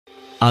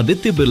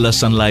Aditya Birla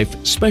Sun Life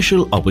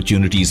Special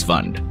Opportunities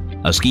Fund,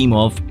 a scheme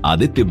of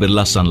Aditya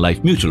Birla Sun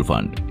Life Mutual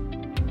Fund.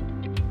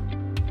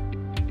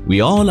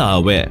 We all are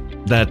aware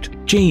that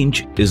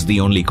change is the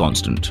only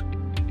constant,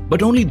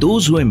 but only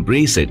those who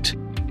embrace it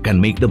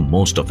can make the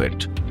most of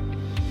it.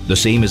 The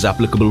same is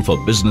applicable for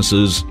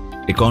businesses,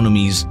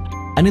 economies,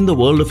 and in the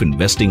world of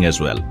investing as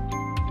well.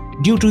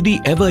 Due to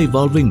the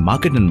ever-evolving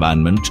market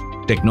environment,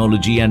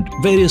 technology, and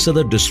various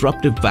other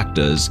disruptive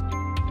factors,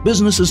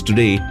 businesses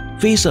today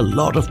face a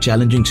lot of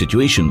challenging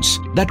situations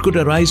that could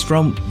arise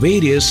from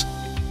various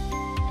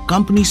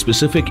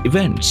company-specific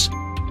events,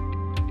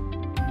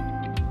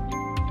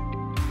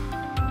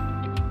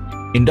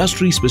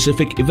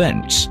 industry-specific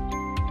events,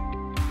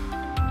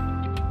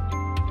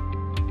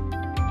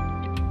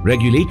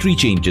 regulatory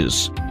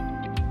changes,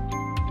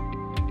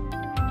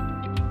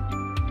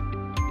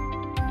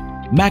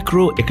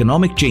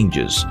 macroeconomic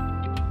changes,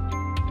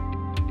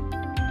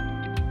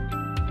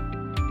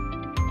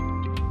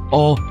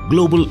 or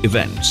global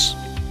events.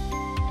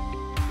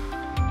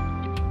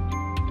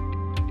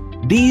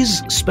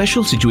 These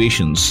special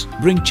situations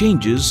bring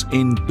changes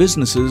in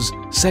businesses,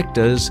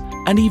 sectors,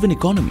 and even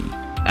economy,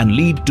 and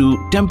lead to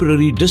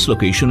temporary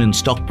dislocation in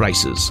stock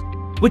prices,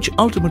 which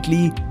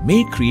ultimately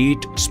may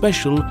create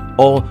special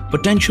or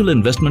potential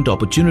investment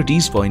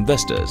opportunities for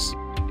investors.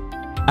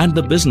 And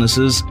the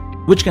businesses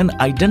which can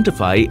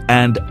identify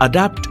and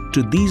adapt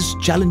to these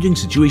challenging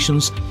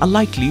situations are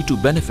likely to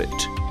benefit.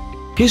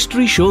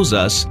 History shows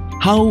us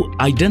how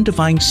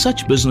identifying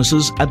such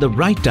businesses at the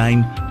right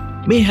time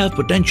may have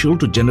potential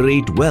to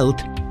generate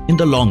wealth in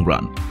the long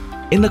run.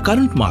 In the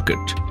current market,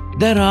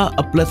 there are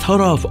a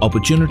plethora of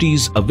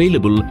opportunities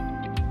available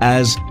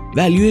as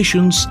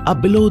valuations are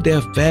below their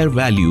fair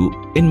value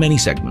in many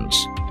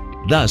segments,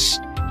 thus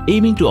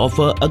aiming to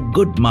offer a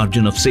good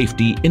margin of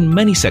safety in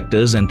many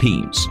sectors and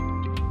themes.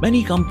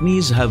 Many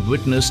companies have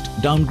witnessed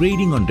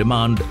downgrading on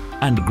demand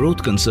and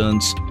growth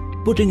concerns,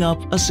 putting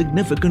up a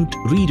significant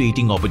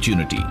re-rating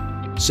opportunity.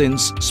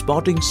 Since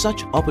spotting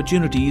such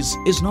opportunities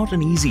is not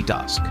an easy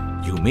task,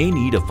 you may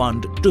need a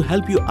fund to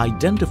help you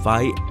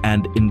identify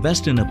and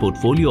invest in a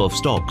portfolio of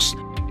stocks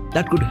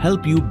that could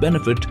help you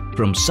benefit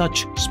from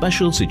such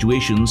special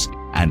situations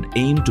and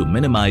aim to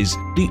minimize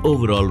the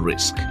overall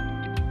risk.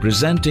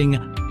 Presenting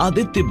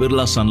Aditya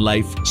Birla Sun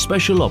Life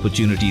Special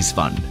Opportunities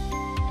Fund,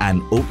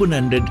 an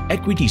open-ended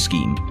equity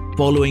scheme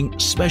following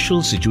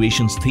special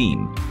situations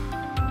theme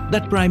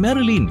that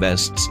primarily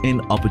invests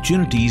in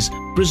opportunities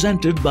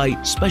presented by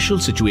special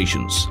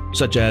situations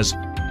such as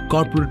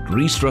corporate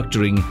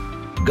restructuring,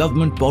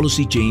 government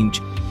policy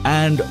change,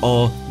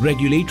 and/or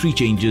regulatory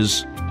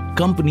changes,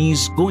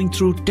 companies going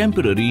through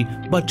temporary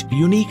but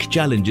unique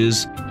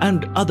challenges,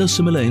 and other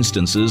similar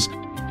instances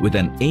with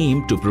an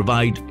aim to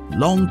provide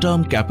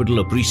long-term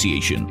capital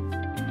appreciation.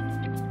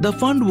 The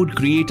fund would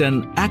create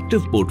an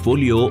active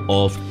portfolio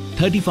of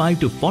 35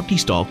 to 40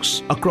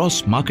 stocks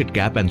across market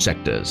cap and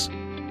sectors.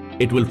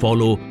 It will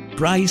follow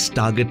price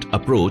target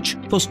approach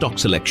for stock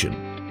selection.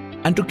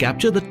 And to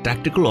capture the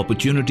tactical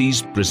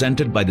opportunities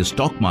presented by the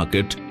stock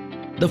market,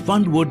 the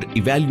fund would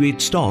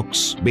evaluate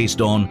stocks based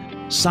on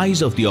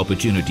size of the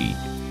opportunity,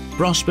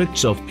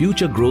 prospects of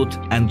future growth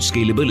and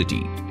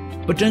scalability,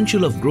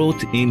 potential of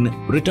growth in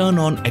return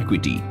on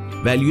equity,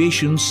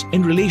 valuations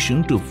in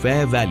relation to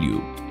fair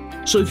value.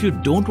 So if you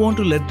don't want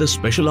to let the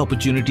special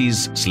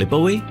opportunities slip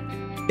away,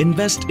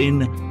 invest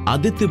in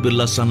Aditya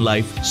Birla Sun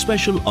Life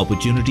Special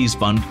Opportunities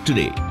Fund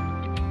today.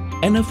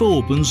 NFO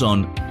opens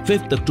on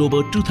 5th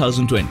October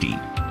 2020.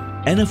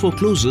 NFO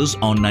closes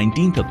on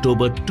 19th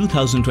October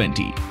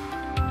 2020.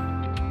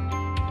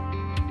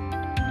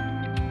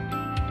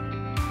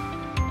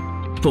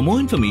 For more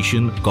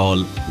information,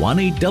 call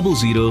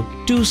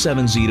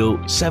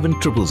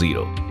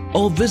 1800-270-7000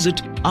 or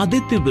visit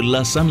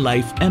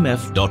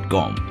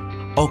adityabirlasunlifemf.com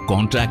or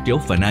contact your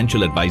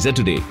financial advisor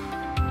today.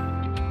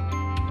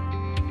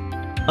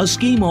 A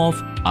scheme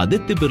of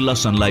Aditya Birla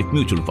Sun Life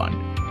Mutual Fund.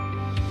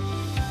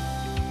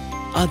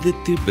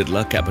 Aditya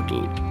Birla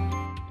Capital.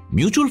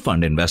 Mutual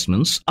fund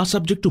investments are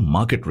subject to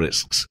market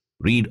risks.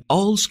 Read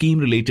all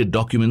scheme-related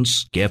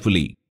documents carefully.